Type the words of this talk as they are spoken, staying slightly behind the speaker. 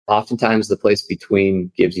oftentimes the place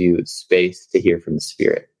between gives you space to hear from the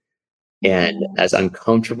Spirit. And as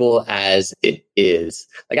uncomfortable as it is,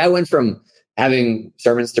 like I went from having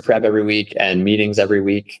sermons to prep every week and meetings every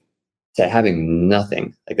week to having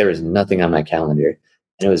nothing. Like there was nothing on my calendar.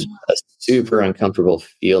 And it was a super uncomfortable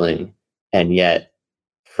feeling. And yet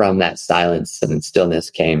from that silence and stillness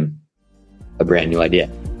came a brand new idea.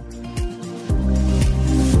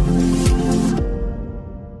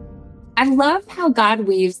 I love how God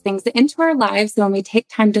weaves things into our lives when we take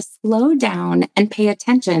time to slow down and pay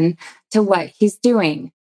attention to what He's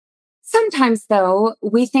doing. Sometimes, though,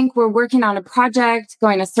 we think we're working on a project,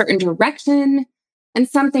 going a certain direction, and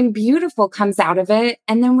something beautiful comes out of it,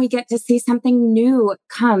 and then we get to see something new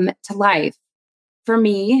come to life. For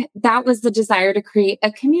me, that was the desire to create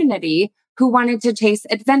a community who wanted to chase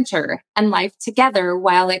adventure and life together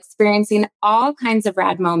while experiencing all kinds of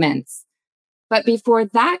rad moments. But before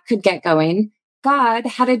that could get going, God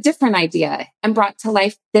had a different idea and brought to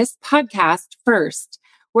life this podcast first,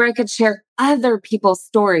 where I could share other people's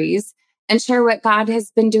stories and share what God has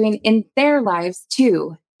been doing in their lives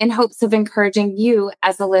too, in hopes of encouraging you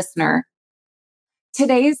as a listener.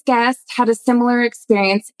 Today's guest had a similar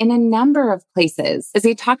experience in a number of places as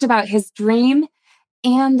he talked about his dream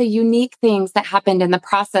and the unique things that happened in the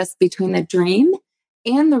process between the dream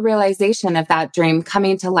and the realization of that dream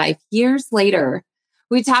coming to life years later.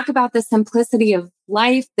 We talk about the simplicity of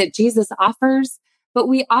life that Jesus offers, but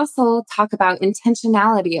we also talk about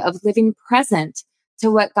intentionality of living present to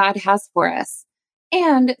what God has for us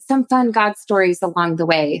and some fun God stories along the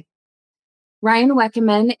way. Ryan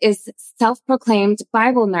Wekenman is self-proclaimed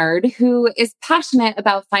Bible nerd who is passionate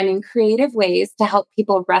about finding creative ways to help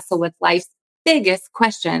people wrestle with life's biggest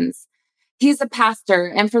questions. He's a pastor,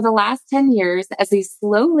 and for the last 10 years, as he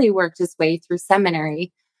slowly worked his way through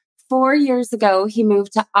seminary, 4 years ago, he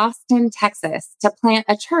moved to Austin, Texas, to plant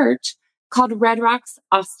a church called Red Rocks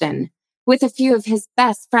Austin with a few of his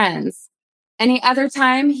best friends. Any other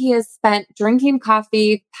time, he has spent drinking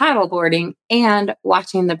coffee, paddleboarding, and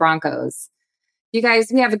watching the Broncos. You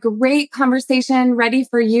guys, we have a great conversation ready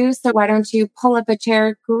for you, so why don't you pull up a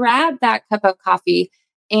chair, grab that cup of coffee,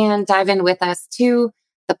 and dive in with us to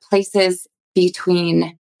the places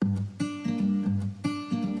between.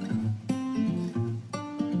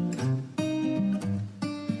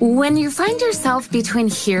 When you find yourself between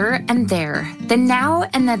here and there, the now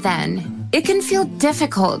and the then, it can feel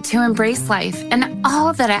difficult to embrace life and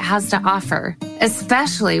all that it has to offer,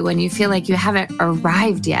 especially when you feel like you haven't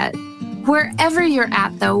arrived yet. Wherever you're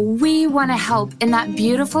at, though, we want to help in that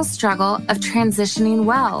beautiful struggle of transitioning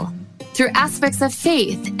well through aspects of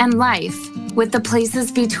faith and life with the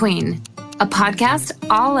places between. A podcast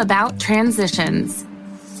all about transitions.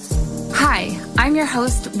 Hi, I'm your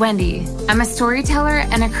host, Wendy. I'm a storyteller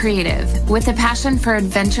and a creative with a passion for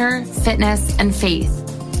adventure, fitness, and faith.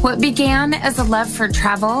 What began as a love for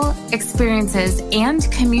travel, experiences,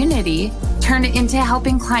 and community turned into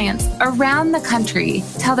helping clients around the country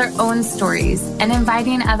tell their own stories and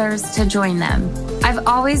inviting others to join them. I've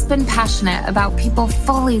always been passionate about people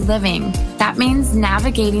fully living. That means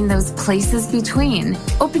navigating those places between,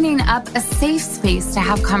 opening up a safe space to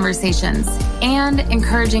have conversations, and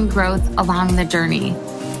encouraging growth along the journey.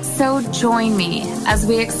 So join me as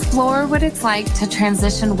we explore what it's like to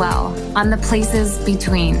transition well on the places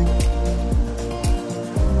between.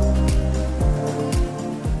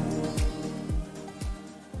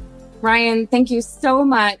 Ryan, thank you so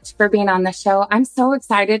much for being on the show. I'm so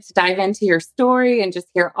excited to dive into your story and just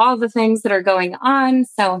hear all the things that are going on.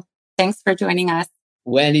 So thanks for joining us.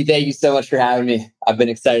 Wendy, thank you so much for having me. I've been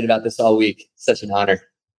excited about this all week. Such an honor.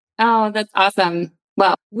 Oh, that's awesome.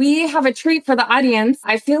 Well, we have a treat for the audience.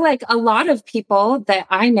 I feel like a lot of people that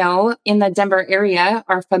I know in the Denver area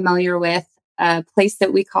are familiar with a place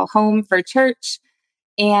that we call home for church.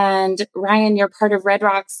 And Ryan, you're part of Red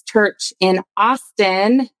Rocks Church in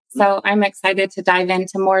Austin. So I'm excited to dive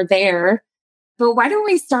into more there. But why don't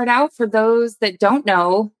we start out for those that don't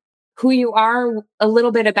know who you are, a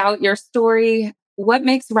little bit about your story. What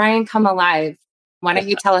makes Ryan come alive? Why don't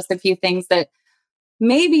you tell us a few things that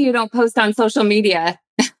maybe you don't post on social media?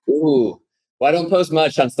 Ooh, well, I don't post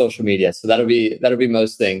much on social media, so that'll be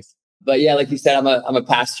most things. But yeah, like you said, I'm a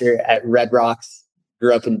pastor at Red Rocks.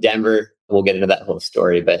 Grew up in Denver. We'll get into that whole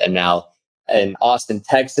story, but I'm now in Austin,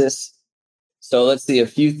 Texas. So let's see, a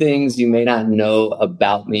few things you may not know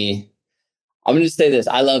about me. I'm going to say this.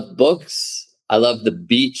 I love books. I love the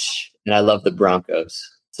beach, and I love the Broncos.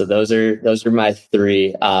 So those are my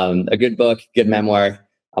three. A good book, good memoir.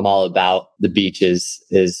 I'm all about the beaches.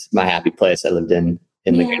 Is my happy place. I lived in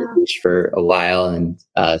Laguna Beach for a while, and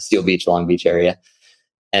Steel Beach, Long Beach area.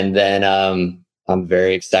 And then I'm I'm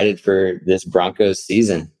very excited for this Broncos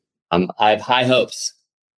season. I have high hopes.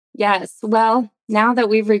 Yes. Well, now that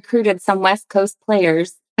we've recruited some West Coast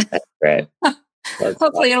players, Right.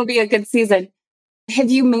 hopefully it'll be a good season. Have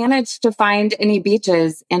you managed to find any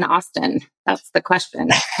beaches in Austin? That's the question.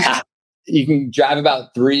 You can drive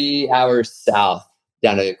about 3 hours south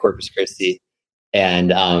down to Corpus Christi.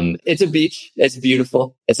 And it's a beach. It's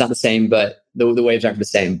beautiful. It's not the same, but the waves aren't the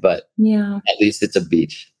same, but yeah, at least it's a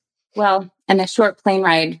beach. Well, and a short plane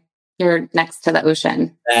ride, you're next to the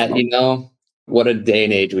ocean. What a day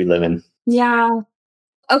and age we live in. Yeah.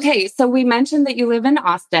 Okay, so we mentioned that you live in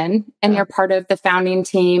Austin and you're part of the founding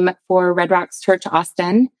team for Red Rocks Church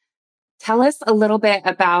Austin. Tell us a little bit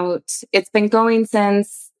about, it's been going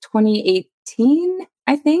since 2018,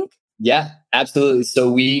 I think. Yeah, absolutely. So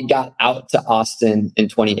we got out to Austin in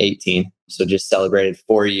 2018. So just celebrated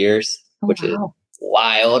 4 years, which is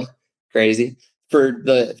wild, crazy. For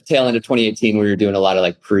the tail end of 2018, we were doing a lot of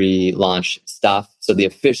like pre-launch stuff. So the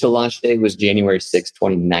official launch day was January 6th,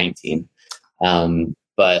 2019.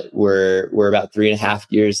 But we're about 3.5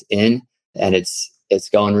 years in, and it's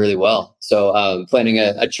going really well. So planning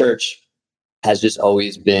a church has just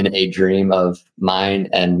always been a dream of mine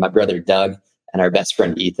and my brother Doug and our best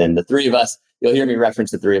friend Ethan. The three of us, you'll hear me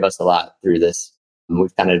reference the three of us a lot through this.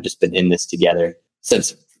 We've kind of just been in this together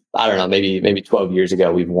since, I don't know, maybe 12 years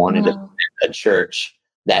ago. We've wanted a church.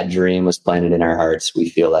 That dream was planted in our hearts, we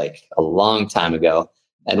feel like, a long time ago.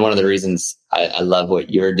 And one of the reasons I love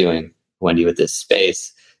what you're doing, Wendy, with this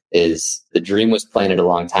space is the dream was planted a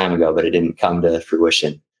long time ago, but it didn't come to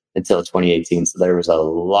fruition until 2018. So there was a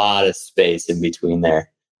lot of space in between there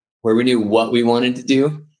where we knew what we wanted to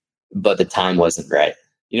do, but the time wasn't right.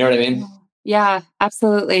 You know what I mean? Yeah,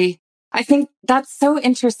 absolutely. I think that's so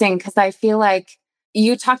interesting because I feel like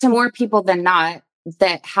you talk to more people than not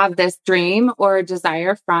that have this dream or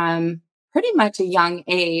desire from pretty much a young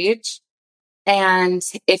age. And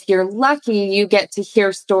if you're lucky, you get to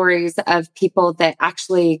hear stories of people that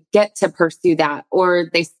actually get to pursue that, or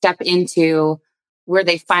they step into where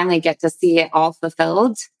they finally get to see it all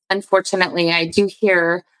fulfilled. Unfortunately, I do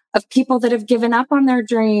hear of people that have given up on their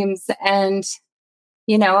dreams. And,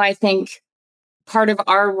 I think part of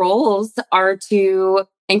our roles are to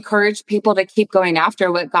encourage people to keep going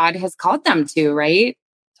after what God has called them to, right?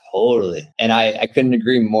 Totally. And I couldn't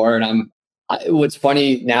agree more. And what's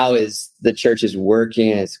funny now is the church is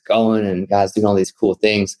working and it's going and God's doing all these cool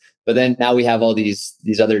things. But then now we have all these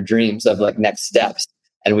other dreams of like next steps.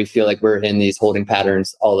 And we feel like we're in these holding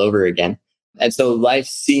patterns all over again. And so life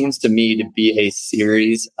seems to me to be a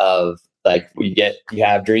series of like, you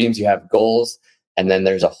have dreams, you have goals, and then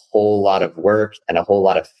there's a whole lot of work and a whole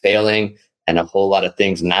lot of failing and a whole lot of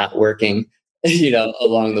things not working,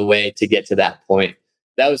 along the way to get to that point.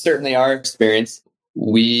 That was certainly our experience.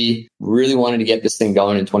 We really wanted to get this thing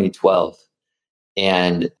going in 2012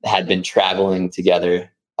 and had been traveling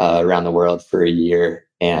together around the world for a year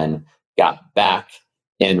and got back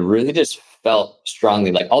and really just felt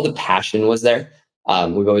strongly like all the passion was there.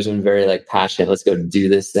 We've always been very like passionate, let's go do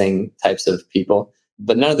this thing types of people,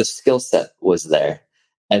 but none of the skill set was there.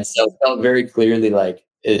 And so it felt very clearly like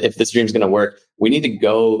if this dream's going to work, we need to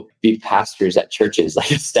go be pastors at churches,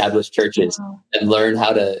 like established churches, and learn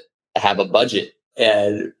how to have a budget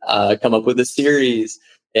and come up with a series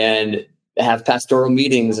and have pastoral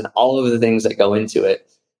meetings and all of the things that go into it.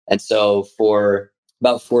 And so for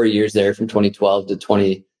about 4 years there, from 2012 to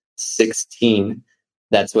 2016,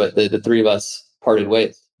 that's what the three of us parted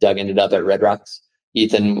ways. Doug ended up at Red Rocks.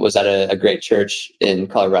 Ethan was at a great church in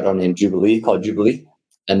Colorado called Jubilee.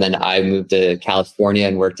 And then I moved to California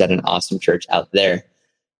and worked at an awesome church out there.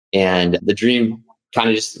 And the dream kind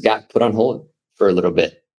of just got put on hold for a little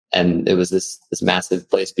bit. And it was this massive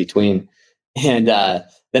place between. And then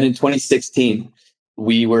in 2016,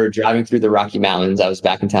 we were driving through the Rocky Mountains. I was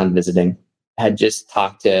back in town visiting. I had just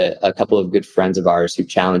talked to a couple of good friends of ours who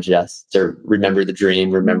challenged us to remember the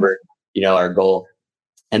dream, remember, our goal.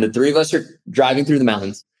 And the three of us are driving through the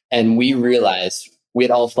mountains. And we realized we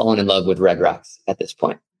had all fallen in love with Red Rocks at this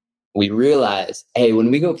point. We realized, hey,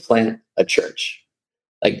 when we go plant a church,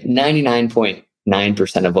 like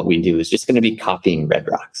 99.9% of what we do is just going to be copying Red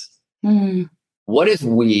Rocks. What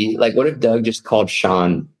if Doug just called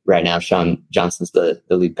Sean right now? Sean Johnson's the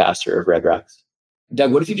lead pastor of Red Rocks.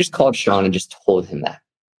 Doug, what if you just called Sean and just told him that?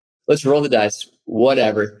 Let's roll the dice,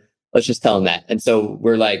 whatever. Let's just tell him that. And so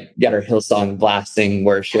we're like, got our Hillsong blasting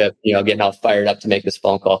worship, getting all fired up to make this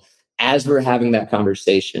phone call. As we're having that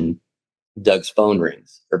conversation, Doug's phone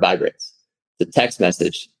rings or vibrates. The text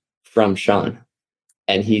message from Sean.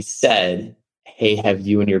 And he said, hey, have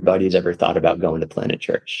you and your buddies ever thought about going to plant a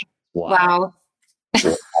church? Wow.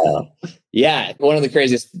 Uh, yeah, one of the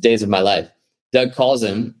craziest days of my life. Doug calls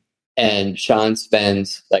him, and Sean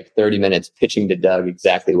spends like 30 minutes pitching to Doug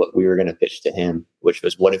exactly what we were going to pitch to him, which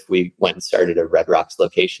was, what if we went and started a Red Rocks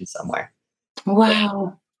location somewhere?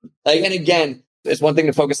 Wow. And again, it's one thing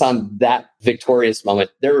to focus on that victorious moment.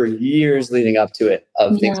 There were years leading up to it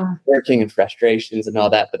of things working and frustrations and all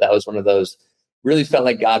that, but that was one of those really felt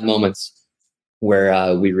like God moments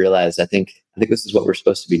where we realized, I think this is what we're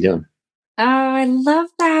supposed to be doing. Oh, I love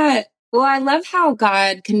that. Well, I love how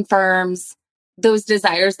God confirms those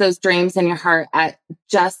desires, those dreams in your heart at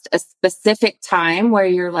just a specific time where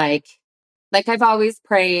you're like I've always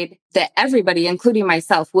prayed that everybody, including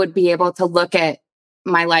myself, would be able to look at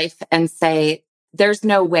my life and say, there's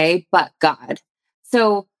no way but God.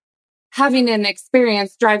 So having an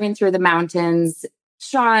experience driving through the mountains,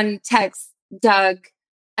 Sean texts Doug.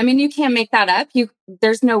 I mean, you can't make that up.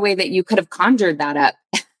 There's no way that you could have conjured that up.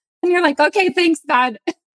 And you're like, okay, thanks, God.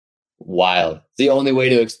 Wild. It's the only way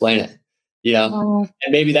to explain it, and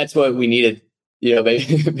maybe that's what we needed.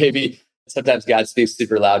 Maybe sometimes God speaks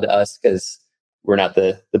super loud to us because we're not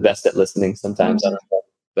the best at listening sometimes. I don't know,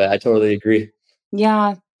 but I totally agree.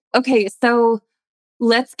 Yeah. Okay. So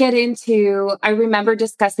let's get into, I remember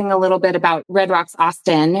discussing a little bit about Red Rocks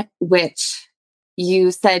Austin, which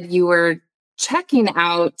you said you were checking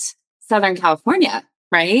out Southern California,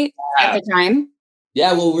 right? At the time?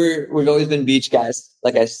 Yeah, well, we've always been beach guys.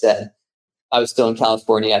 Like I said, I was still in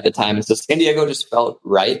California at the time. And so San Diego just felt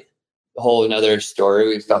right. A whole another story.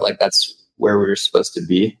 We felt like that's where we were supposed to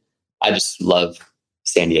be. I just love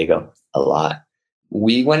San Diego a lot.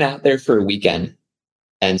 We went out there for a weekend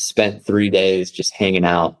and spent 3 days just hanging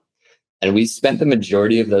out. And we spent the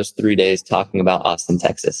majority of those 3 days talking about Austin,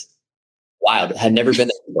 Texas. Wild. Had never been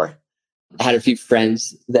there before. I had a few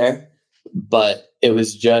friends there, but it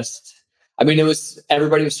was just,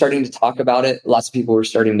 everybody was starting to talk about it. Lots of people were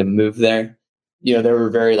starting to move there. There were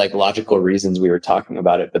very logical reasons we were talking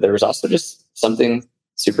about it, but there was also just something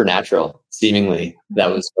supernatural seemingly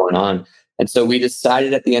that was going on. And so we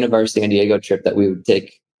decided at the end of our San Diego trip that we would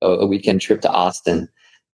take a weekend trip to Austin.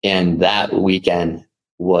 And that weekend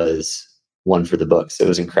was one for the books. It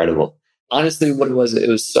was incredible. Honestly, what it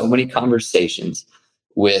was so many conversations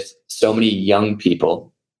with so many young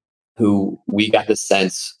people who we got the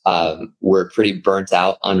sense were pretty burnt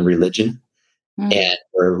out on religion and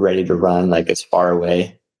were ready to run as far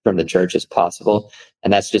away from the church as possible.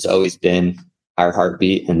 And that's just always been our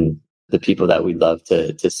heartbeat and the people that we love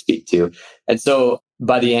to speak to. And so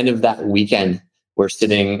by the end of that weekend, we're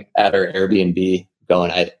sitting at our Airbnb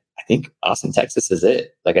going, I think Austin, Texas is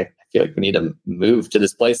it. I feel like we need to move to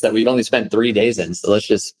this place that we've only spent 3 days in. So let's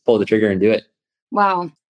just pull the trigger and do it.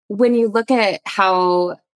 Wow. When you look at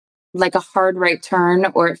how a hard right turn,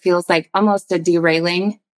 or it feels like almost a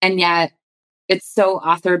derailing, and yet it's so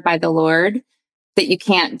authored by the Lord that you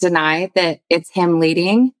can't deny that it's Him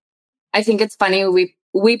leading. I think it's funny.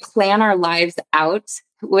 We plan our lives out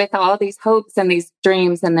with all these hopes and these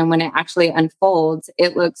dreams. And then when it actually unfolds,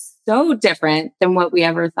 it looks so different than what we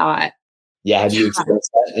ever thought. Yeah. Have you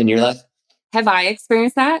experienced that in your life? Have I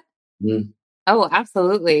experienced that? Oh,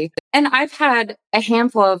 absolutely. And I've had a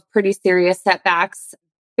handful of pretty serious setbacks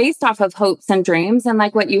based off of hopes and dreams. And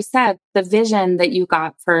like what you said, the vision that you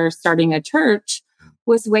got for starting a church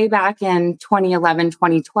was way back in 2011,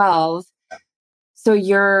 2012. So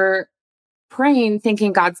you're praying,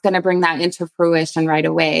 thinking God's going to bring that into fruition right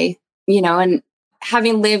away, and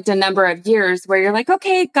having lived a number of years where you're like,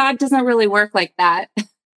 okay, God doesn't really work like that.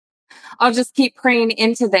 I'll just keep praying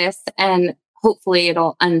into this and hopefully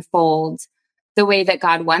it'll unfold the way that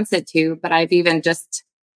God wants it to. But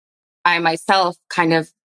I myself kind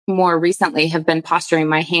of more recently have been posturing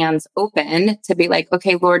my hands open to be like,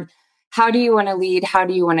 okay, Lord, how do you want to lead? How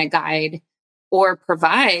do you want to guide or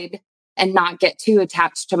provide? And not get too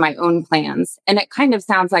attached to my own plans. And it kind of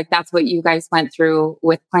sounds like that's what you guys went through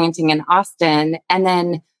with planting in Austin. And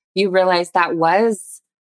then you realized that was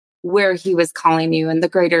where He was calling you and the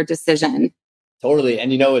greater decision. Totally.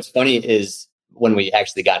 And what's funny is when we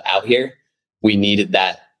actually got out here, we needed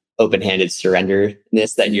that open-handed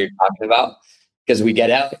surrenderness that you're talking about, because we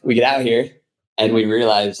get out here and we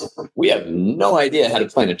realize we have no idea how to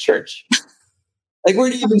plant a church. Where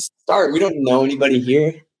do you even start? We don't know anybody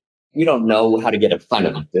here. We don't know how to find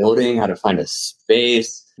a building, how to find a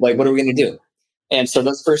space. What are we going to do? And so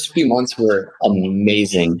those first few months were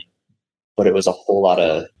amazing, but it was a whole lot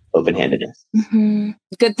of open-handedness. Mm-hmm.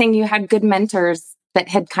 Good thing you had good mentors that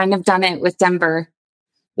had kind of done it with Denver.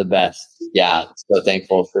 The best. Yeah. So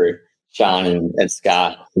thankful for Sean and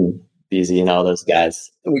Scott and Beezy and all those guys.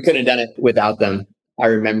 We couldn't have done it without them. I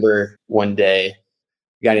remember one day,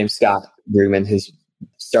 a guy named Scott Brugman, who's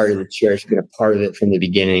started the church, been a part of it from the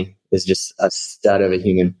beginning, is just a stud of a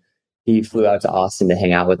human. He flew out to Austin to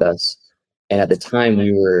hang out with us. And at the time,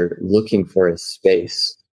 we were looking for a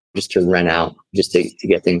space just to rent out, just to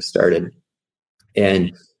get things started.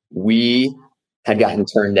 And we had gotten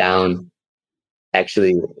turned down.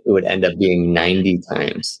 Actually, it would end up being 90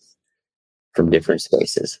 times from different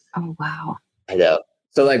spaces. Oh, wow. I know.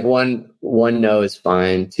 So like one no is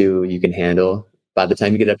fine, two you can handle. By the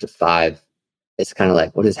time you get up to 5, it's kind of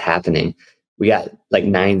like, what is happening? We got like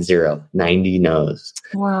 90 no's.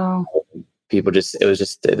 Wow. People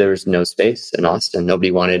there was no space in Austin.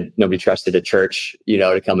 Nobody trusted a church,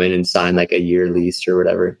 to come in and sign like a year lease or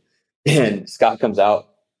whatever. And Scott comes out,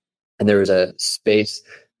 and there was a space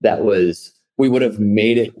that we would have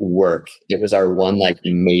made it work. It was our one, like,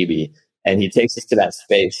 maybe. And he takes us to that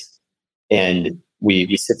space, and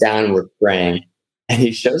we sit down and we're praying, and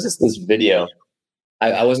he shows us this video.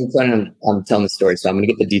 I wasn't planning on telling the story, so I'm going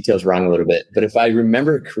to get the details wrong a little bit. But if I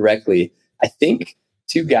remember correctly, I think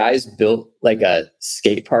 2 guys built like a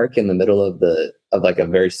skate park in the middle of like a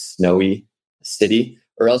very snowy city,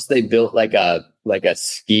 or else they built like a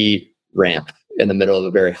ski ramp in the middle of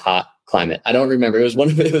a very hot climate. I don't remember. It was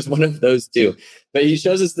one of those 2. But he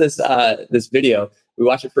shows us this video. We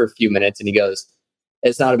watch it for a few minutes, and he goes,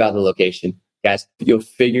 "It's not about the location, guys. You'll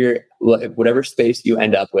figure whatever space you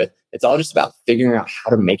end up with. It's all just about figuring out how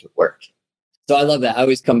to make it work." So I love that. I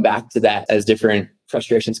always come back to that as different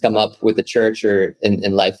frustrations come up with the church or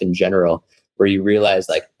in life in general, where you realize,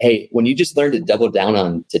 like, hey, when you just learn to double down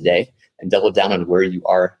on today and double down on where you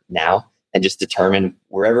are now and just determine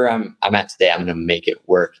wherever I'm at today, I'm going to make it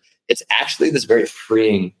work. It's actually this very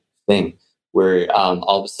freeing thing where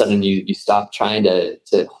all of a sudden you stop trying to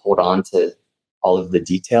hold on to all of the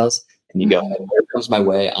details, and you go, whatever comes my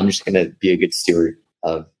way, I'm just going to be a good steward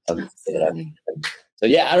of it. So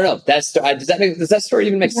yeah, I don't know. Does that story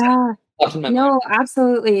even make sense? No,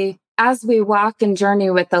 absolutely. As we walk and journey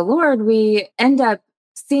with the Lord, we end up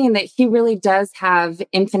seeing that He really does have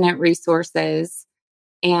infinite resources,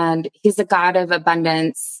 and He's a God of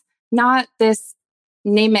abundance, not this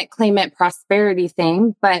name it, claim it prosperity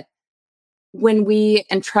thing, but when we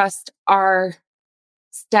entrust our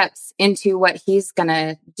steps into what He's going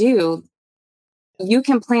to do, you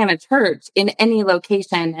can plant a church in any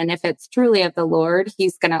location. And if it's truly of the Lord,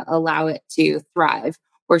 He's going to allow it to thrive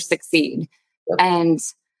or succeed. Yep. And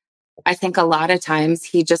I think a lot of times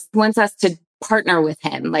He just wants us to partner with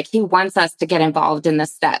Him. Like, He wants us to get involved in the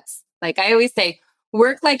steps. Like I always say,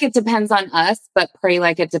 work like it depends on us, but pray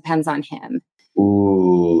like it depends on Him.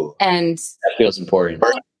 Ooh. And that feels important.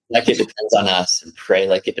 Work like it depends on us, and pray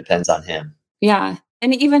like it depends on Him. Yeah.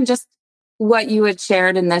 And even just what you had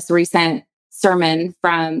shared in this recent sermon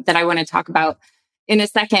that I want to talk about in a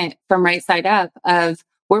second from Right Side Up, of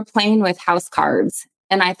we're playing with house cards.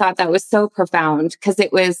 And I thought that was so profound, because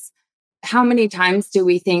it was, how many times do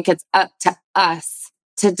we think it's up to us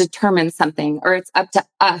to determine something, or it's up to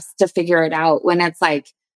us to figure it out, when it's like,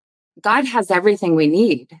 God has everything we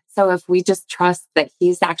need. So if we just trust that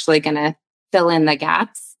He's actually going to fill in the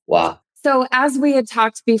gaps. Wow. So as we had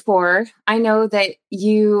talked before, I know that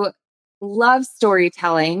you love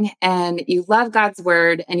storytelling, and you love God's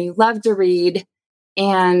word, and you love to read.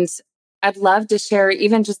 And I'd love to share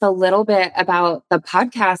even just a little bit about the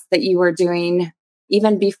podcast that you were doing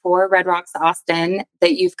even before Red Rocks Austin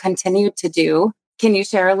that you've continued to do. Can you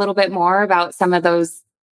share a little bit more about some of the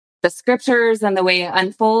scriptures and the way it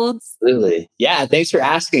unfolds? Absolutely. Yeah. Thanks for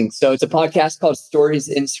asking. So it's a podcast called Stories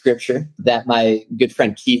in Scripture that my good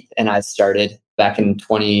friend Keith and I started back in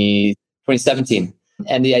 2017.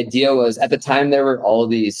 And the idea was, at the time, there were all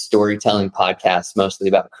these storytelling podcasts, mostly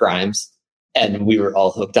about crimes, and we were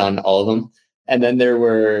all hooked on all of them. And then there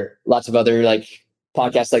were lots of other like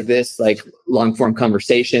podcasts like this, like long form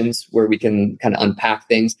conversations where we can kind of unpack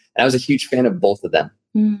things. And I was a huge fan of both of them.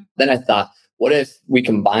 Then I thought, what if we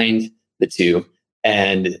combined the two?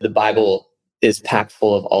 And the Bible is packed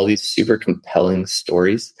full of all these super compelling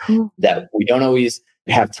stories that we don't always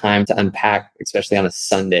have time to unpack, especially on a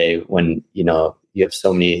Sunday when, you have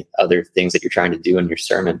so many other things that you're trying to do in your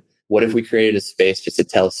sermon. What if we created a space just to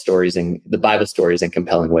tell stories, and the Bible stories, in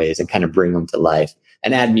compelling ways, and kind of bring them to life,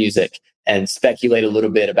 and add music and speculate a little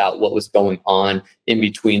bit about what was going on in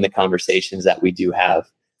between the conversations that we do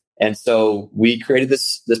have. And so we created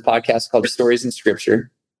this podcast called Stories in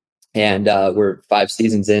Scripture, and we're 5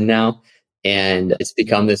 seasons in now, and it's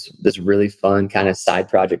become this really fun kind of side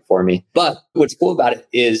project for me. But what's cool about it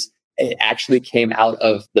is it actually came out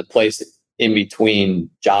of the place in between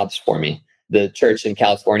jobs for me. The church in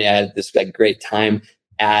California, I had this great time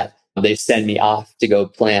at. They send me off to go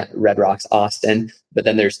plant Red Rocks Austin, but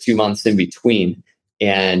then there's 2 months in between.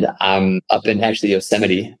 and I'm up in actually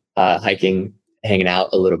Yosemite, hiking, hanging out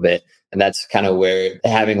a little bit. And that's kind of where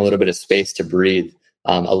having a little bit of space to breathe,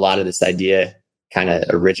 a lot of this idea kind of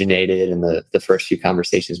originated, and the first few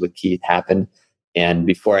conversations with Keith happened. And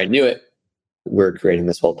before I knew it, we're creating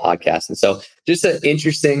this whole podcast. And so just an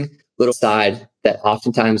interesting little side that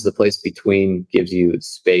oftentimes the place between gives you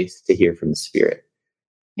space to hear from the Spirit.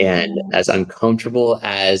 And as uncomfortable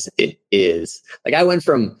as it is, like I went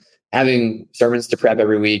from having sermons to prep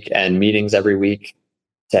every week and meetings every week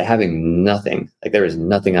to having nothing. Like there was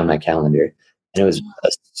nothing on my calendar. And it was a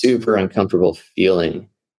super uncomfortable feeling.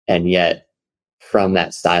 And yet from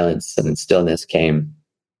that silence and stillness came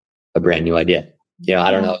a brand new idea.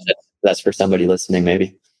 I don't know if that's for somebody listening,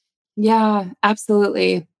 maybe. Yeah,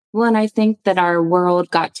 absolutely. Well, and I think that our world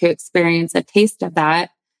got to experience a taste of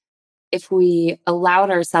that if we allowed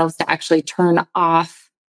ourselves to actually turn off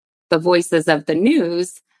the voices of the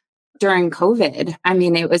news during COVID. I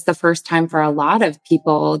mean, it was the first time for a lot of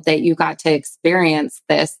people that you got to experience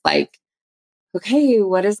this, like, okay,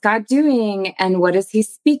 what is God doing? And what is he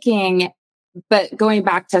speaking? But going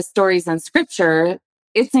back to stories in scripture,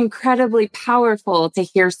 it's incredibly powerful to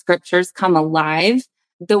hear scriptures come alive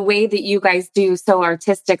the way that you guys do so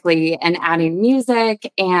artistically and adding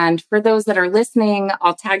music. And for those that are listening,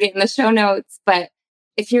 I'll tag it in the show notes. But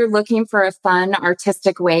if you're looking for a fun,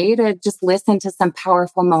 artistic way to just listen to some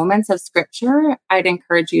powerful moments of scripture, I'd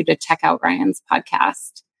encourage you to check out Ryan's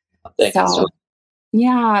podcast. Thank you so much.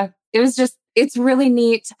 Yeah, it's really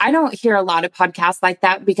neat. I don't hear a lot of podcasts like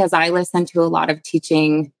that because I listen to a lot of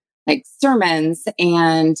teaching, like sermons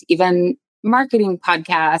and even marketing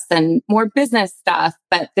podcasts and more business stuff.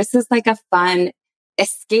 But this is like a fun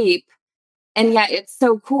escape. And yet it's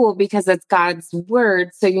so cool because it's God's word.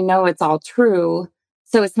 So it's all true.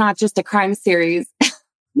 So it's not just a crime series.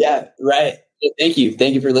 Yeah, right. Thank you.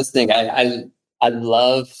 Thank you for listening. I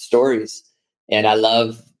love stories, and I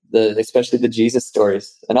love especially the Jesus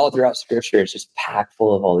stories, and all throughout scripture, it's just packed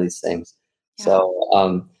full of all these things. Yeah.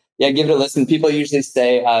 So, give it a listen. People usually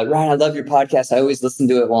say, Ryan, I love your podcast. I always listen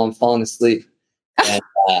to it while I'm falling asleep. And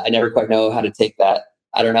I never quite know how to take that.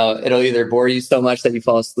 I don't know. It'll either bore you so much that you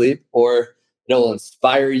fall asleep, or it'll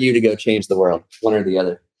inspire you to go change the world. One or the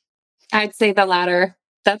other. I'd say the latter.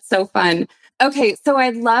 That's so fun. Okay, so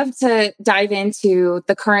I'd love to dive into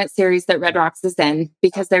the current series that Red Rocks is in,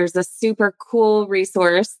 because there's a super cool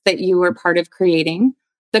resource that you were part of creating.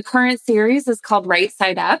 The current series is called Right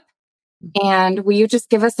Side Up. And will you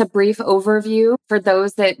just give us a brief overview for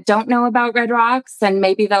those that don't know about Red Rocks, and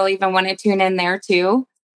maybe they'll even want to tune in there too?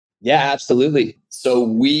 Yeah, absolutely. So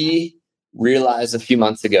we realized a few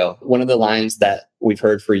months ago, one of the lines that we've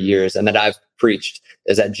heard for years and that I've preached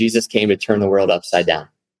is that Jesus came to turn the world upside down.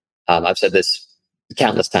 I've said this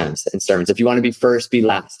countless times in sermons. If you want to be first, be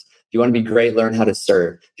last. If you want to be great, learn how to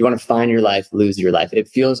serve. If you want to find your life, lose your life. It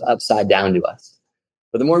feels upside down to us.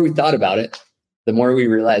 But the more we thought about it, the more we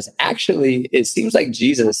realize, actually, it seems like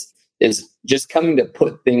Jesus is just coming to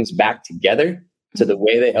put things back together to the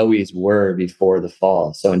way they always were before the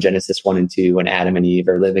fall. So in Genesis 1 and 2, when Adam and Eve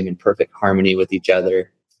are living in perfect harmony with each other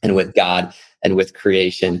and with God and with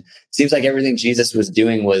creation, it seems like everything Jesus was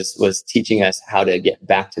doing was teaching us how to get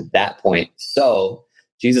back to that point. So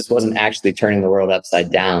Jesus wasn't actually turning the world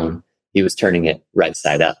upside down. He was turning it right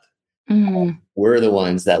side up. Mm-hmm. We're the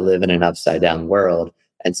ones that live in an upside down world.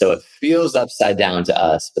 And so it feels upside down to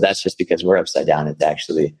us, but that's just because we're upside down. It's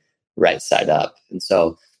actually right side up. And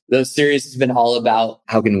so those series has been all about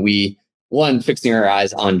how can we, one, fixing our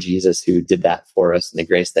eyes on Jesus, who did that for us, and the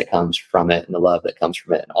grace that comes from it and the love that comes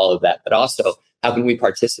from it and all of that. But also, how can we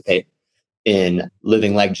participate in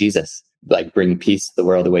living like Jesus, like bring peace to the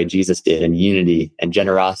world the way Jesus did, and unity and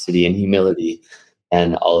generosity and humility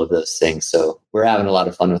and all of those things. So we're having a lot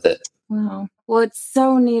of fun with it. Wow. Well, it's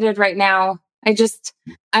so needed right now.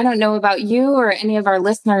 I don't know about you or any of our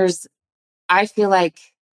listeners. I feel like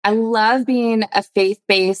I love being a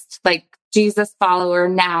faith-based, like Jesus follower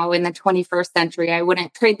now in the 21st century. I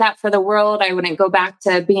wouldn't trade that for the world. I wouldn't go back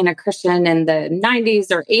to being a Christian in the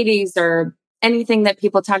 90s or 80s or anything that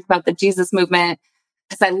people talk about the Jesus movement,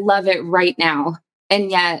 because I love it right now.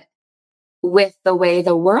 And yet with the way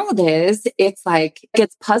the world is, it's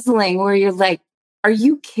puzzling where you're like, are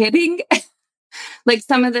you kidding? Like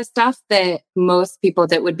some of the stuff that most people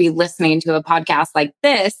that would be listening to a podcast like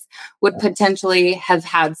this would potentially have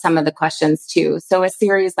had some of the questions too. So a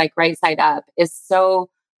series like Right Side Up is so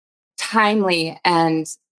timely and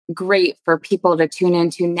great for people to tune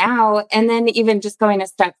into now. And then even just going a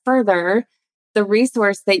step further, the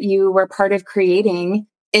resource that you were part of creating,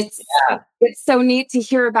 it's so neat to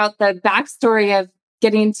hear about the backstory of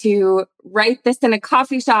getting to write this in a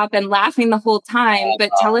coffee shop and laughing the whole time.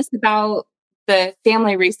 But tell us about the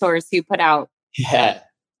family resource you put out. Yeah.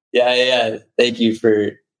 Thank you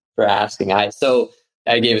for asking. I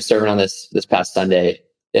gave a sermon on this past Sunday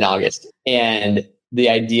in August, and the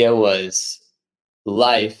idea was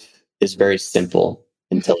life is very simple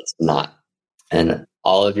until it's not. And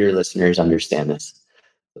all of your listeners understand this.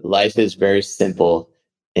 Life is very simple,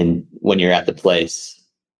 and when you're at the place,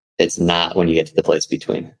 it's not when you get to the place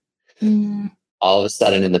between. All of a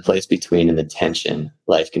sudden, in the place between and the tension,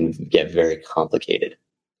 life can get very complicated.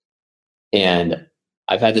 And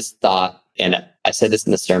I've had this thought, and I said this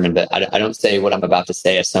in the sermon, but I don't say what I'm about to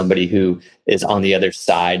say as somebody who is on the other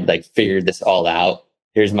side, like figured this all out.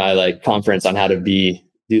 Here's my like conference on how to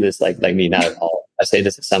do this like me, not at all. I say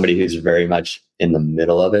this as somebody who's very much in the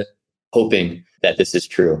middle of it, hoping that this is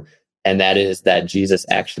true. And that is that Jesus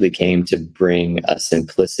actually came to bring a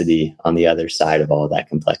simplicity on the other side of all that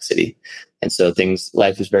complexity. And so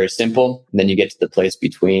life is very simple. And then you get to the place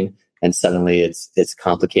between, and suddenly it's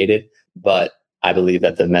complicated. But I believe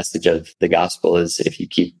that the message of the gospel is if you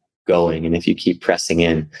keep going and if you keep pressing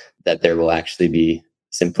in, that there will actually be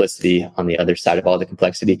simplicity on the other side of all the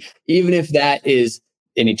complexity, even if that is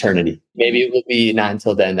in eternity. Maybe it will be not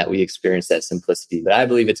until then that we experience that simplicity, but I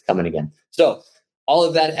believe it's coming again. So all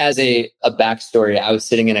of that as a backstory, I was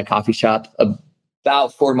sitting in a coffee shop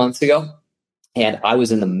about 4 months ago, and I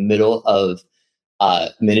was in the middle of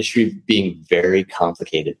ministry being very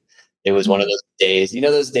complicated. It was one of those days,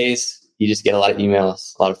 those days you just get a lot of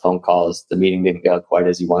emails, a lot of phone calls. The meeting didn't go quite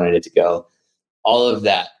as you wanted it to go. All of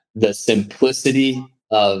that, the simplicity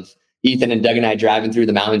of Ethan and Doug and I driving through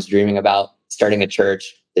the mountains, dreaming about starting a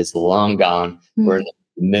church is long gone. We're in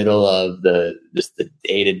the middle of the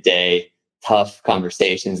day-to-day tough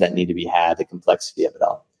conversations that need to be had, the complexity of it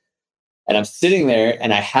all. And I'm sitting there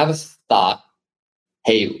and I have a thought,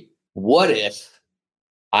 hey, what if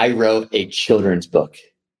I wrote a children's book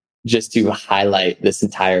just to highlight this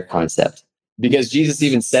entire concept? Because Jesus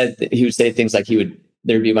even said that he would say things like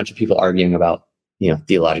there'd be a bunch of people arguing about,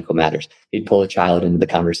 theological matters. He'd pull a child into the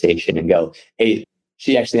conversation and go, hey,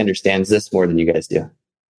 she actually understands this more than you guys do.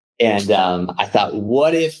 And I thought,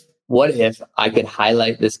 what if I could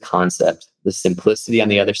highlight this concept, the simplicity on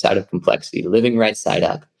the other side of complexity, living right side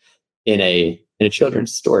up in a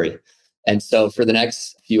children's story? And so for the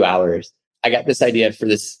next few hours, I got this idea for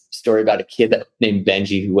this story about a kid named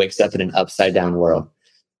Benji who wakes up in an upside down world.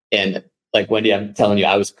 And like Wendy, I'm telling you,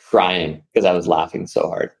 I was crying because I was laughing so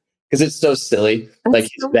hard because it's so silly. That's like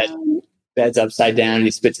his bed's upside down and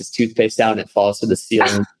he spits his toothpaste out and it falls to the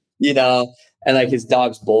ceiling, and like his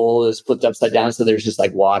dog's bowl is flipped upside down. So there's just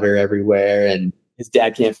like water everywhere. And his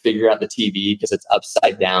dad can't figure out the TV because it's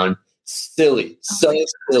upside down. Silly, so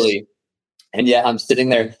silly. And yet I'm sitting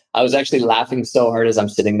there. I was actually laughing so hard as I'm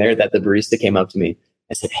sitting there that the barista came up to me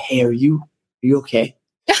and said, hey, are you okay?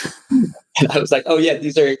 And I was like, oh yeah,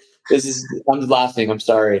 I'm laughing. I'm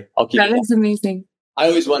sorry. I'll keep That is amazing. I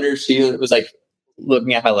always wonder if she was like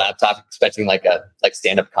looking at my laptop, expecting like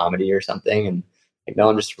stand-up comedy or something. And like, no,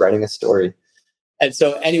 I'm just writing a story. And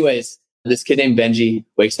so anyways, this kid named Benji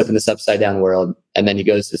wakes up in this upside down world. And then he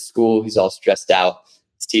goes to school. He's all stressed out.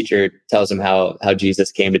 His teacher tells him how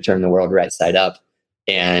Jesus came to turn the world right side up.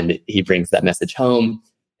 And he brings that message home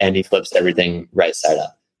and he flips everything right side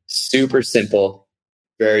up. Super simple,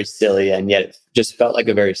 very silly. And yet it just felt like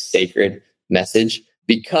a very sacred message,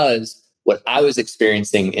 because what I was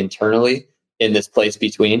experiencing internally in this place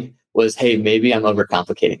between was, hey, maybe I'm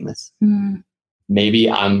overcomplicating this.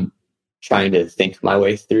 Maybe I'm trying to think my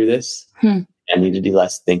way through this. I need to do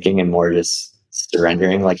less thinking and more just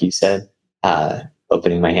surrendering, like you said,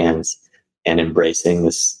 opening my hands and embracing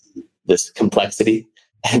this complexity.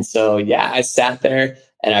 And so, I sat there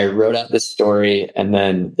and I wrote out this story. And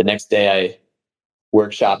then the next day I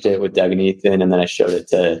workshopped it with Doug and Ethan. And then I showed it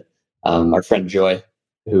to our friend Joy,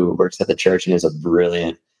 who works at the church and is a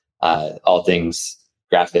brilliant, all things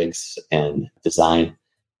graphics and design.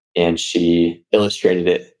 And she illustrated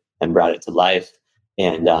it and brought it to life.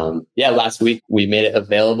 And last week we made it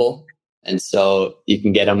available. And so you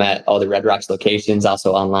can get them at all the Red Rocks locations,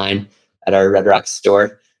 also online at our Red Rocks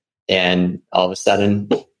store. And all of a sudden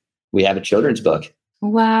we have a children's book.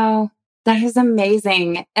 Wow. That is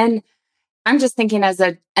amazing. And I'm just thinking as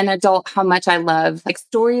an adult, how much I love like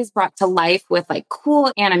stories brought to life with like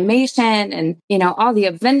cool animation and, all the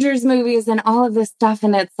Avengers movies and all of this stuff.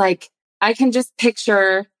 And it's like, I can just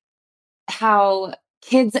picture how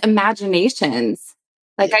kids' imaginations,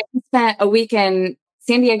 like I spent a week in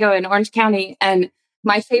San Diego and Orange County, and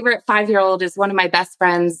my favorite 5-year-old is one of my best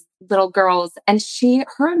friend's little girls. And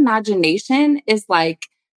her imagination is like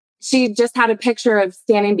she just had a picture of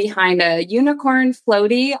standing behind a unicorn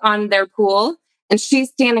floaty on their pool. And she's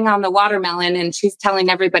standing on the watermelon and she's telling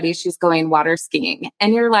everybody she's going water skiing.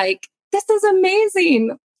 And you're like, this is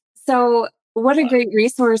amazing. So what a great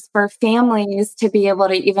resource for families to be able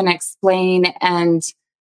to even explain and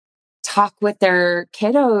talk with their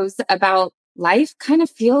kiddos about life kind of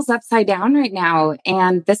feels upside down right now.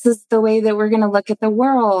 And this is the way that we're going to look at the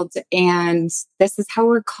world. And this is how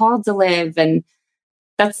we're called to live. And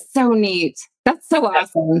that's so neat. That's so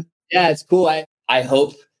awesome. Yeah, it's cool. I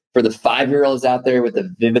hope for the 5-year-olds out there with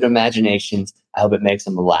the vivid imaginations, I hope it makes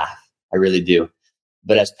them laugh. I really do.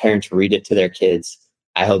 But as parents read it to their kids,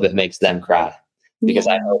 I hope it makes them cry. Because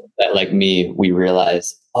I hope that, like me, we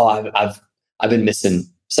realize, oh, I've been missing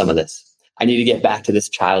some of this. I need to get back to this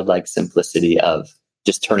childlike simplicity of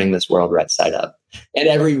just turning this world right side up. And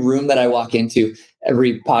every room that I walk into,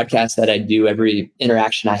 every podcast that I do, every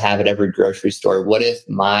interaction I have at every grocery store, what if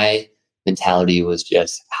my mentality was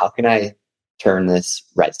just, how can I turn this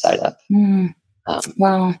right side up?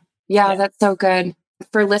 Wow. Yeah, that's so good.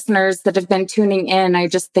 For listeners that have been tuning in, I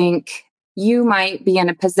just think you might be in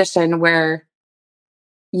a position where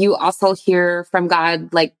you also hear from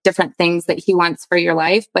God, like different things that he wants for your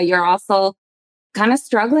life, but you're also kind of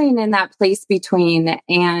struggling in that place between.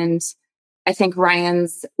 And I think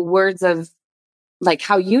Ryan's words of like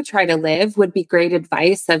how you try to live would be great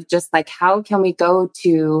advice of just like, how can we go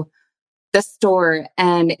to the store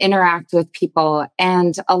and interact with people?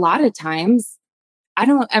 And a lot of times, I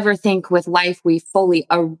don't ever think with life we fully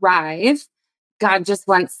arrive. God just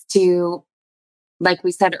wants to, like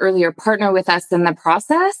we said earlier, partner with us in the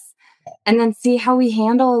process and then see how we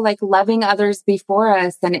handle like loving others before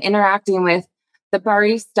us and interacting with the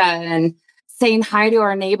barista and saying hi to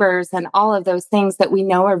our neighbors and all of those things that we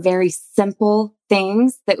know are very simple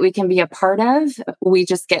things that we can be a part of. We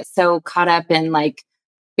just get so caught up in like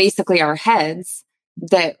basically our heads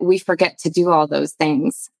that we forget to do all those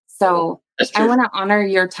things. So I want to honor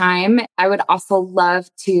your time. I would also love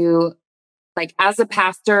to, like, as a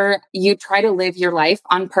pastor, you try to live your life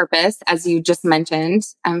on purpose, as you just mentioned,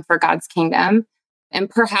 for God's kingdom. And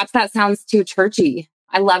perhaps that sounds too churchy.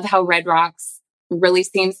 I love how Red Rocks really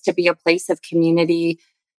seems to be a place of community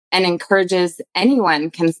and encourages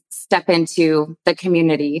anyone can step into the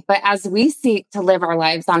community. But as we seek to live our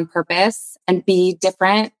lives on purpose and be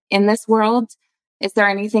different in this world, is there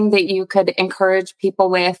anything that you could encourage people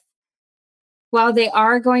with while they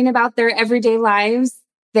are going about their everyday lives?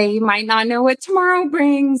 They might not know what tomorrow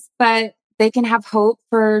brings, but they can have hope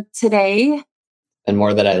for today. And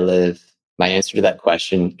more that I live, my answer to that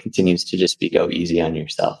question continues to just be go easy on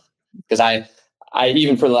yourself. Because I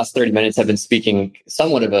even for the last 30 minutes have been speaking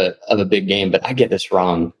somewhat of a big game, but I get this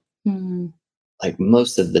wrong like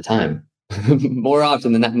most of the time. More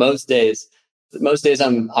often than that. Most days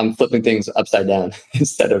I'm flipping things upside down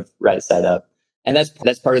instead of right side up. And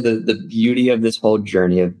that's part of the beauty of this whole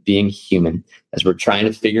journey of being human as we're trying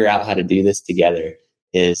to figure out how to do this together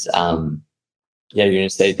is you're going to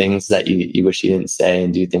say things that you wish you didn't say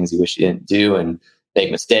and do things you wish you didn't do and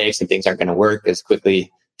make mistakes, and things aren't going to work as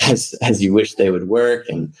quickly as you wish they would work,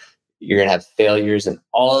 and you're going to have failures, and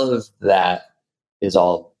all of that is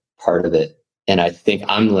all part of it. And I think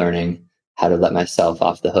I'm learning how to let myself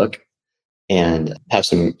off the hook and have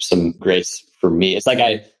some grace for me. It's like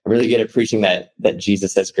I'm really good at preaching that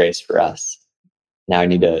Jesus has grace for us. Now I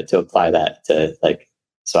need to apply that to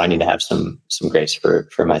so I need to have some grace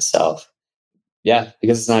for myself. Yeah,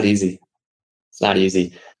 because it's not easy. It's not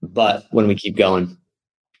easy. But when we keep going,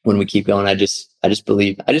 I just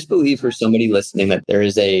believe for somebody listening that there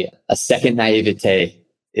is a second naivete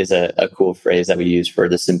is a cool phrase that we use for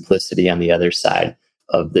the simplicity on the other side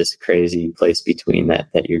of this crazy place between that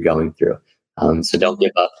you're going through. So don't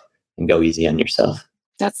give up and go easy on yourself.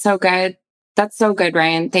 That's so good. That's so good,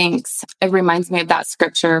 Ryan. Thanks. It reminds me of that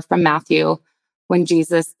scripture from Matthew when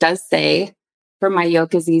Jesus does say, "For my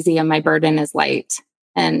yoke is easy and my burden is light.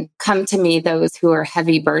 And come to me, those who are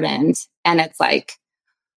heavy burdened." And it's like,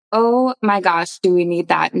 oh my gosh, do we need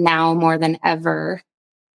that now more than ever?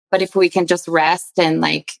 But if we can just rest in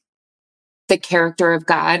like the character of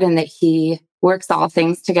God and that he works all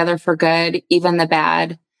things together for good, even the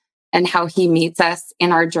bad, and how he meets us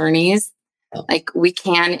in our journeys, like we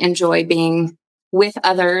can enjoy being with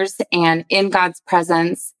others and in God's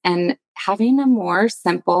presence and having a more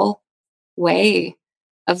simple way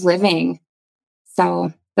of living.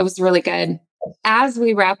 So that was really good. As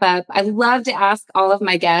we wrap up, I love to ask all of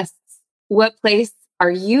my guests, what place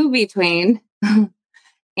are you between? And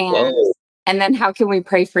then how can we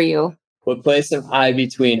pray for you? What place am I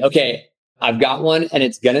between? Okay, I've got one and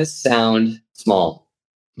it's going to sound small,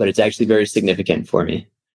 but it's actually very significant for me.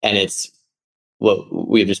 And it's what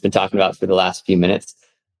we've just been talking about for the last few minutes.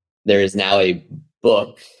 There is now a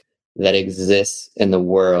book that exists in the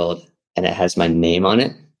world, and it has my name on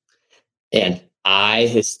it. And I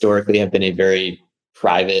historically have been a very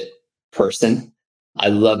private person. I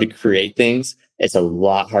love to create things. It's a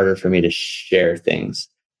lot harder for me to share things.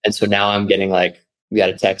 And so now I'm getting we got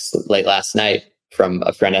a text late last night from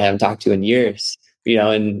a friend I haven't talked to in years,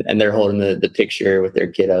 and they're holding the picture with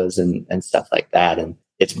their kiddos and stuff like that. And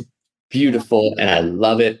it's beautiful and I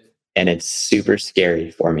love it. And it's super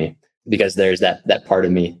scary for me because there's that part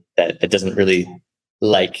of me that doesn't really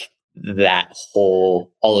like that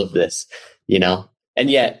all of this, and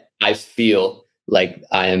yet I feel like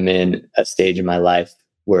I am in a stage in my life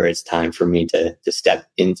where it's time for me to step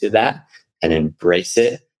into that and embrace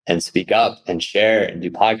it and speak up and share and do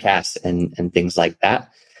podcasts and things like that,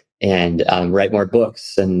 and write more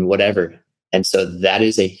books and whatever. And so that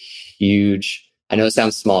is a huge, I know it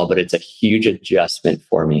sounds small, but it's a huge adjustment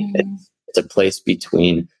for me. It's a place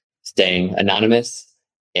between staying anonymous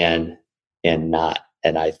and not.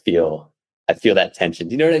 And I feel that tension.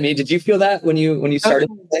 Do you know what I mean? Did you feel that when you started?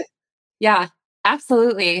 Okay. Yeah,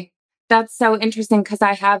 absolutely. That's so interesting because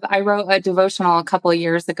I wrote a devotional a couple of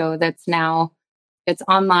years ago it's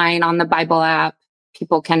online on the Bible app.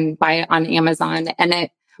 People can buy it on Amazon. And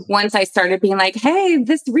once I started being like, hey,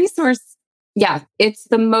 this resource, it's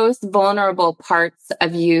the most vulnerable parts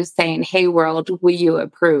of you saying, hey, world, will you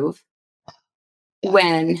approve? Yeah.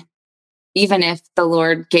 When, even if the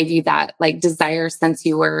Lord gave you that desire since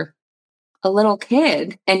you were a little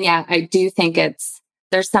kid. And I do think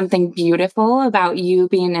there's something beautiful about you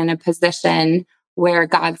being in a position where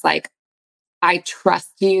God's like, I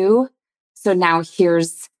trust you. So now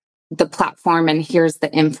here's the platform and here's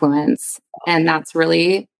the influence. And that's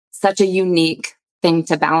really such a unique thing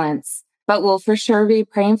to balance. But we'll for sure be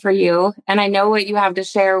praying for you. And I know what you have to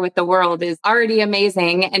share with the world is already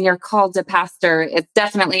amazing. And your call to pastor is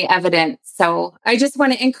definitely evident. So I just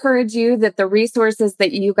want to encourage you that the resources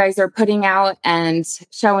that you guys are putting out and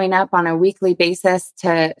showing up on a weekly basis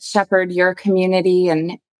to shepherd your community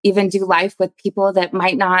and even do life with people that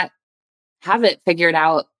might not have it figured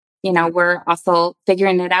out. We're also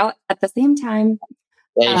figuring it out at the same time.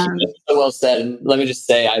 Thank you. So well said. And let me just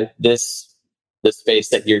say, the space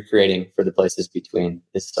that you're creating for the places between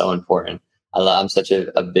is so important. I'm such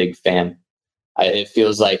a big fan. It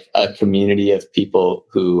feels like a community of people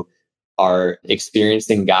who are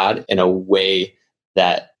experiencing God in a way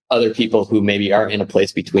that other people who maybe are in a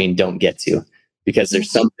place between don't get to, because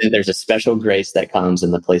there's a special grace that comes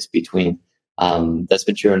in the place between. That's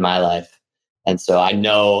been true in my life. And so I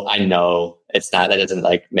know that doesn't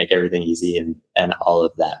make everything easy and all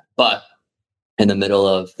of that. But in the middle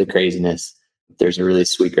of the craziness, there's a really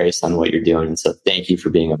sweet grace on what you're doing. And so thank you for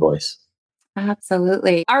being a voice.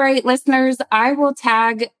 Absolutely. All right, listeners, I will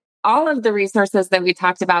tag all of the resources that we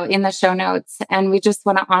talked about in the show notes. And we just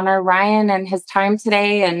want to honor Ryan and his time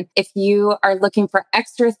today. And if you are looking for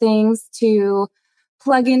extra things to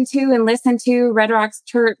plug into and listen to, Red Rocks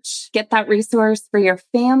Church, get that resource for your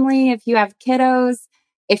family. If you have kiddos,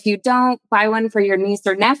 if you don't, buy one for your niece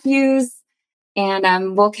or nephews.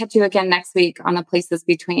 And we'll catch you again next week on The Places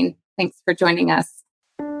Between. Thanks for joining us.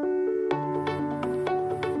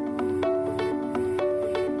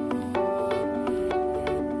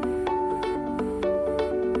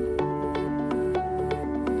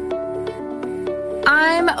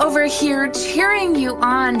 I'm over here cheering you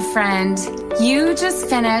on, friend. You just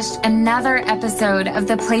finished another episode of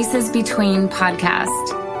the Places Between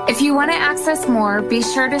podcast. If you want to access more, be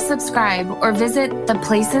sure to subscribe or visit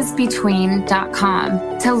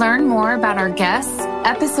theplacesbetween.com to learn more about our guests,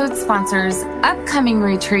 episode sponsors, upcoming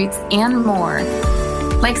retreats, and more.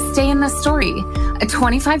 Like Stay in the Story, a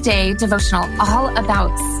 25-day devotional all about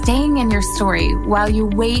staying in your story while you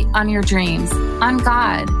wait on your dreams, on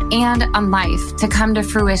God, and on life to come to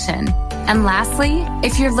fruition. And lastly,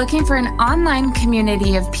 if you're looking for an online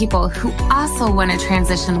community of people who also want to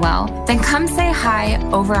transition well, then come say hi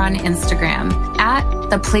over on Instagram at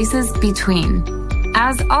The Places Between.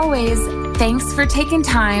 As always, thanks for taking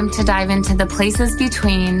time to dive into The Places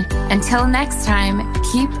Between. Until next time,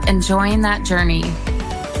 keep enjoying that journey.